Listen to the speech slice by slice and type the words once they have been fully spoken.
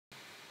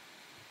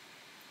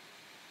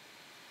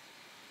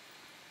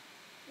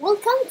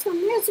Welcome to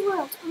Amir's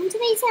World. On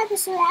today's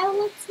episode, I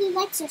will look through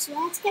Lexia, so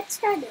let's get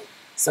started.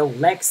 So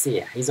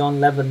Lexia is on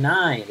level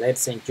 9,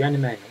 ladies and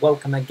gentlemen.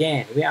 Welcome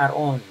again. We are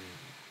on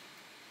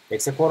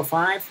Lexia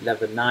Core5,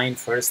 level 9,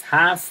 first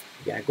half.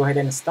 We're gonna go ahead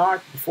and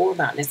start. Before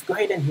that, let's go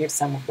ahead and hear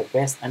some of the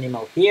best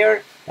animals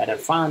here that are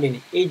found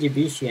in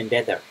Egyptian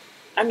desert.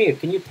 Amir,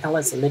 can you tell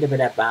us a little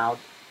bit about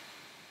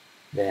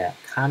the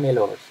camel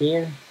over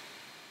here?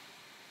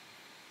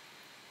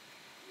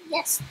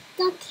 Yes,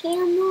 the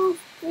camels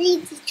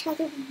greet each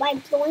other by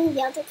blowing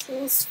the other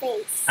camel's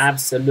face.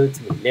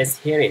 Absolutely. Let's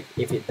hear it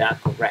if it's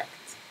that correct.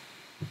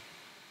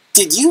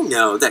 Did you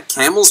know that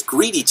camels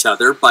greet each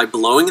other by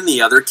blowing in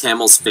the other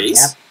camel's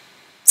face? Yep.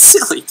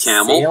 Silly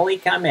camel. Silly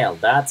camel,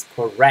 that's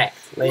correct,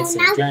 ladies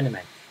and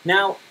gentlemen.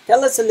 Now,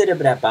 tell us a little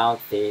bit about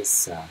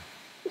this.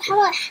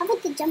 How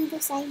about the jumbo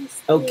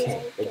size?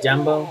 Okay, the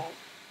jumbo.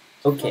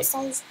 Okay.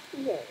 Size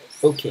ears.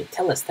 Okay,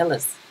 tell us.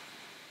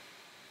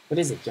 What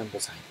is it, jumbo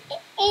size?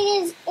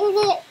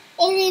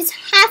 It is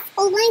half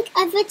a length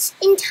of its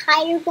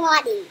entire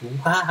body.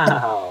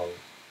 Wow,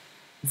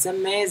 it's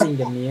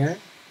amazing, Amir.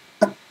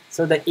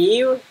 So the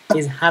ear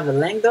is half the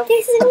length of.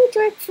 This isn't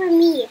work for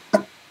me.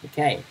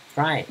 Okay,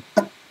 try it.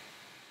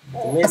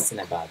 Listen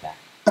about that.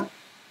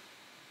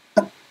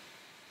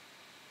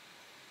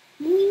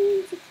 We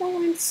need to click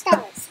on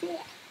stars.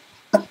 Yeah.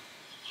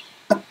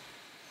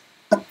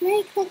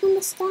 Maybe click on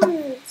the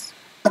stars.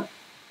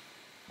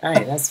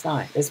 Alright, that's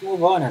fine. Let's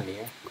move on,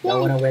 Amir.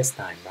 Don't want to waste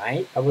time,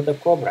 right? How about the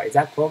cobra? Is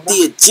that cobra?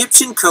 The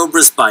Egyptian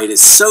cobra's bite is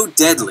so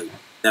deadly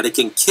that it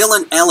can kill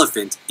an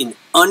elephant in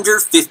under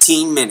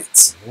 15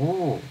 minutes.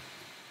 Ooh,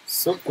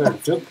 super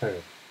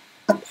duper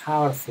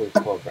powerful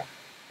cobra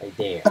right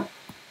there.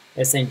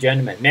 Ladies and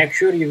gentlemen, make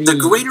sure you read. The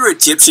greater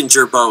Egyptian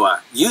jerboa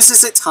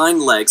uses its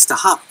hind legs to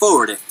hop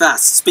forward at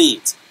fast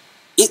speeds.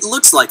 It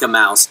looks like a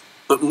mouse,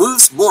 but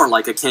moves more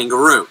like a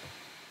kangaroo.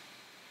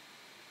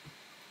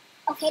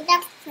 Okay,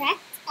 that's correct.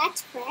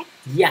 That's correct.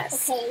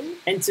 Yes. Okay.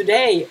 And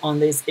today on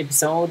this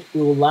episode,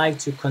 we would like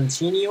to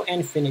continue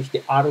and finish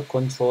the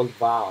auto-controlled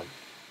vowel.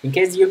 In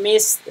case you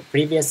missed the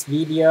previous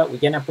video, we're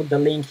gonna put the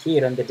link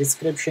here in the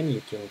description.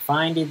 You can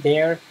find it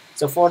there.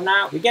 So for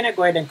now, we're gonna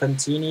go ahead and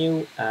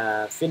continue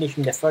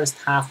finishing the first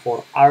half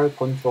for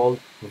auto-controlled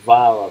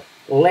vowel.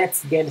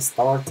 Let's get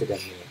started,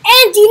 Amir.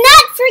 And do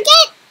not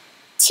forget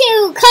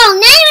to call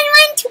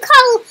 911 to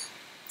call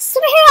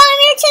Superhero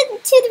Amir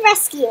to the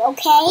rescue,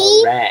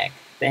 okay? Correct.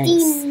 Thanks.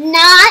 Do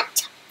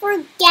not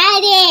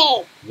forget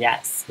it.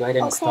 Yes, go ahead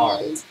and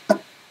start.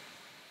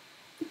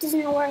 It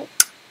doesn't work.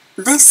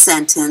 This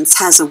sentence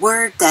has a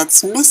word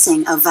that's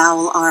missing a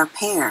vowel R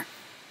pair.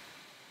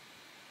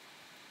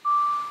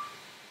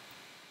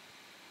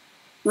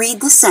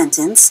 Read the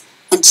sentence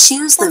and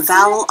choose the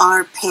vowel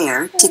R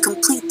pair to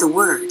complete the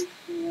word.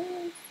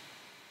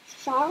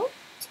 Short,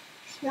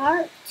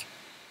 short,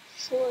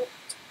 short,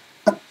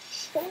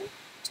 short,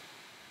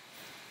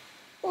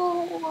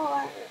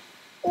 or.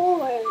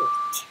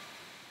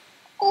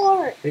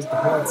 Read the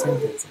whole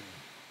sentence.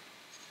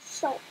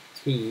 Short.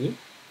 He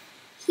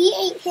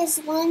ate his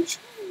lunch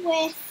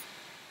with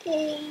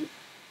a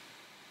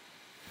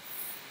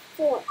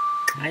fork.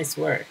 Nice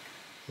work.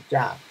 Good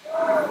job.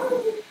 How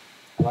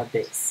about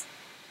this?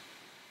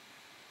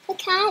 The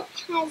cat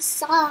has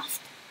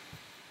soft.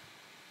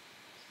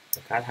 The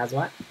cat has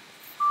what?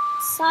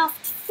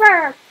 Soft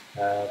fur.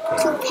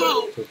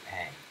 Okay.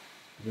 Toupee.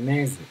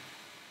 Amazing.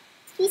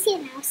 Do you see a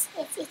mouse?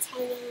 It's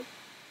hanging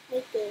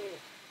right there.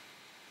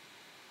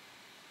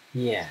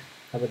 Yeah.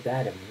 How about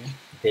that, Amir?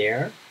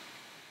 There.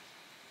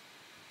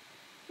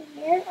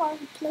 There are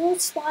blue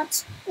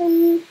spots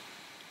on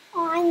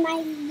my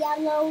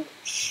yellow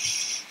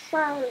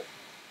shirt.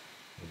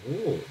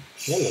 Ooh,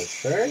 yellow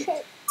shirt.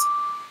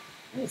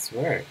 Nice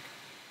work.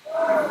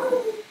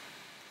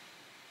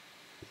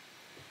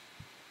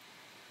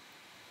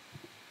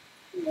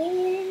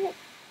 There.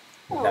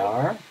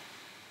 There.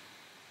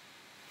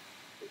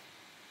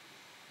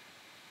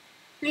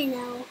 I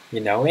know. You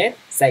know it?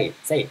 Say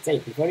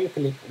it. Before you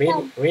click,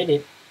 read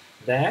it.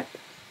 There.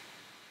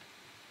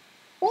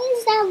 What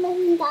is that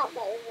living dot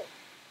letter?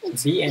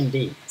 It's B and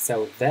D.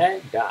 So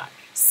the dot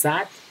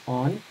sat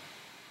on.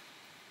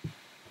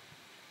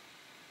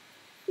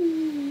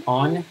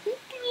 I think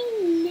I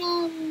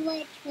know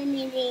which one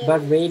it is.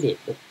 But read it.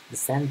 The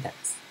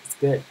sentence. It's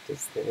good.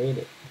 Just read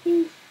it.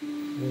 Read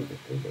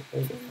it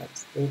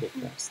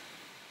first.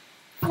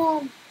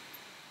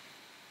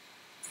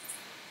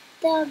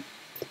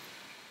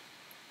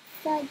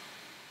 The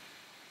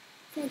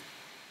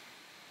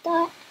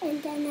dot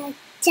and then a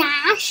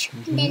dash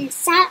and then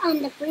sat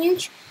on the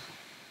branch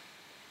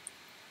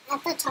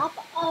at the top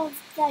of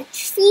the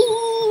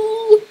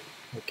tree.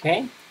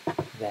 Okay.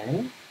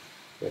 Then,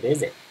 what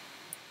is it?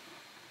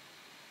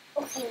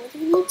 Okay, what do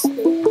you need to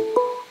do?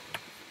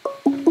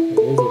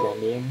 What is it,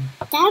 Amir?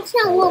 That's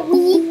not what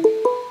we.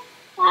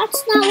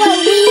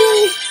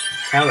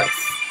 Tell us.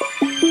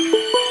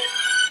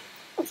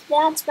 Okay,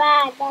 that's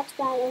bad.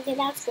 Okay,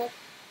 that's good.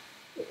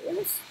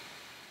 Yes.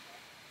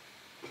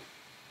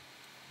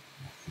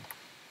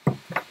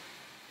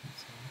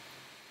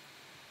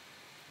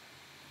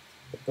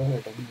 Go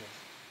ahead, Amir.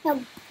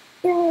 The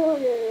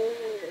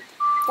bird.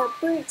 The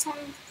bird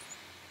sounds.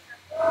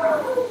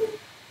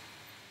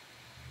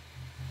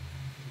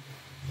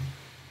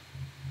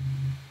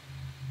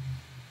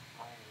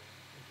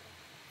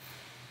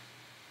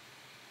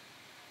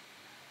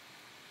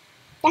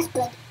 That's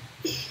good.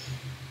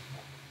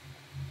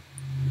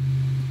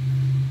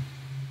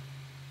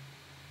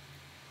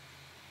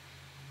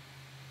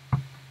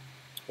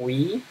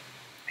 We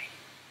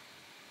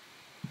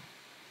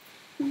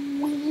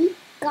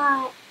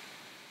got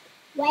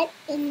wet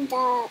in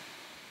the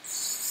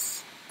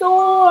storm.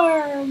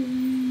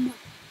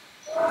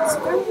 The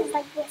storm is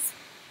like this.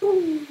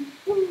 Boom,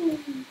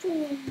 boom,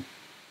 boom.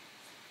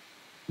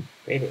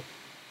 read it.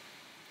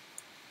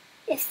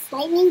 If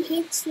lightning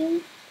hits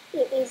you,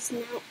 it is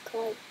not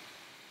good.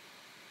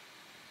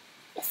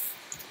 If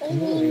Can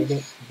you lightning, read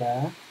it?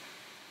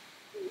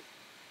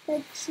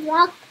 the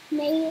truck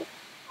made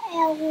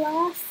a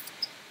left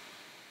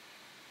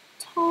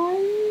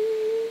turn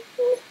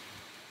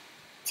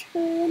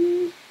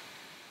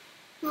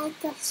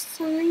like a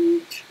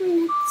sign,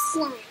 turn a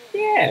sign.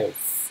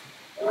 Yes.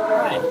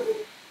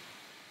 Right.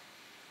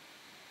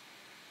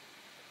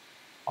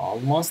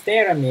 Almost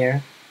there,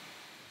 Amir.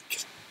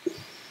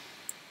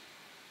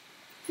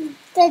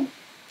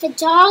 The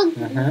dog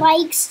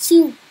likes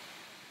to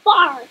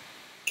bark.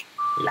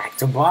 Like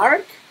to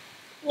bark?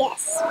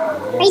 Yes,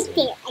 Amazing. right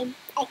there.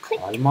 I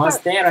clicked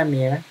Almost bark. there,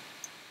 Amir.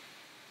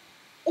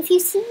 If you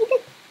see the,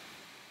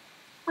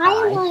 I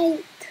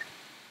like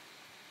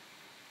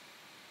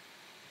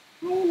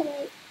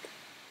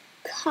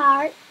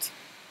cart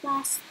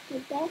last the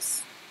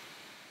best.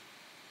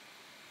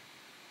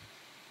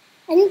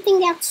 I don't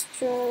think that's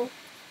true.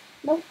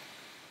 Nope.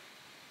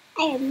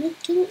 I am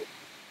making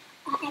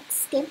an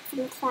escape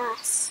from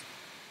class.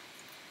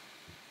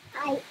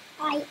 I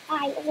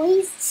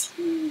always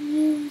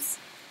use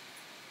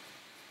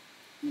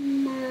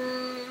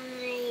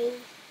my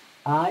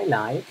I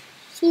like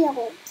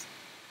shield.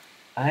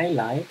 I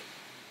like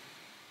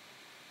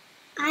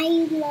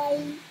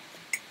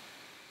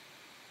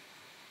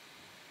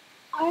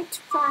art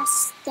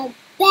class the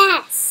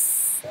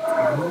best.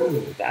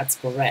 Ooh, that's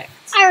correct.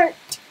 Art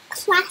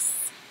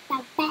class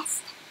the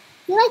best.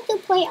 You like to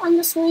play on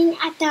the swing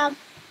at the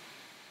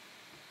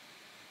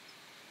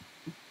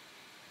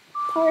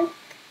park?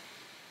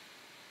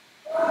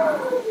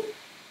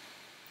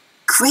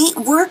 Great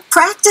work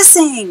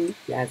practicing!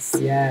 Yes,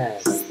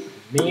 yes.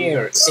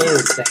 Amir is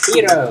the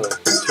hero.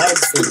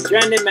 Ladies and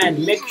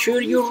gentlemen, make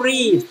sure you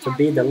read to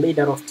be the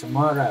leader of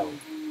tomorrow.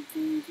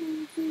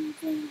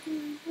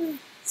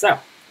 So,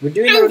 we're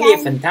doing really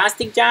a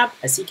fantastic job.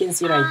 As you can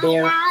see right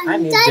there,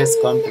 Amir just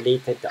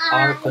completed the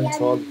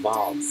R-controlled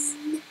vowels.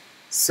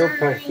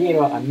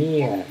 Superhero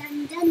Amir.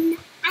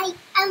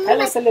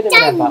 Tell us a little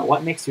bit about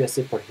what makes you a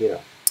superhero.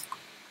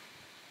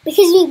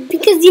 Because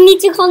you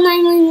need to call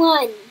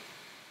 911.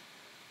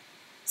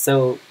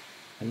 So,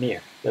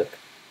 Amir, look.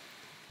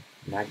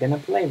 I'm not gonna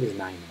play with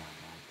 911,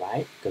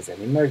 right? Because of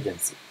an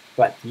emergency.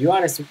 But you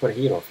are a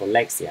superhero for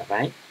Lexia,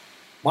 right?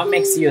 What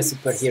makes you a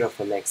superhero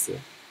for Lexia?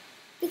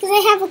 Because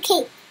I have a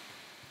cape.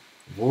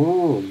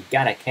 Ooh, you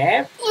got a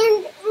cap?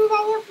 And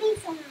I have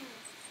face on.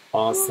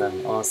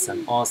 Awesome,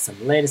 awesome,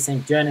 awesome. Ladies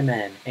and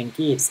gentlemen, and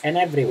kids, and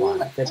everyone,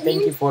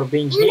 thank you for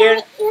being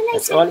here.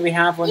 That's all we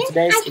have on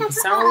today's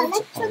episode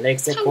on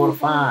Lexia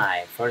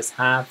Core5. First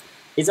half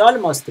is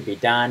almost to be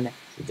done.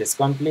 We just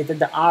completed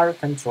the R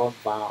control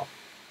vowel.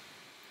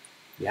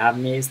 If you have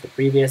missed the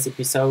previous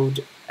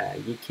episode,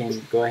 you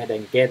can go ahead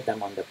and get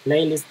them on the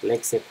playlist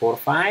Lexia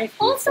Core5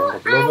 from the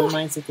Global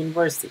Mindset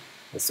University.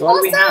 That's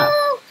all we have.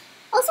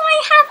 Also,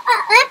 I have an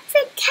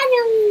electric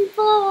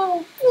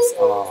cannonball.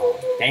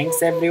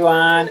 Thanks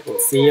everyone. We'll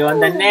see you on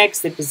the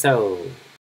next episode.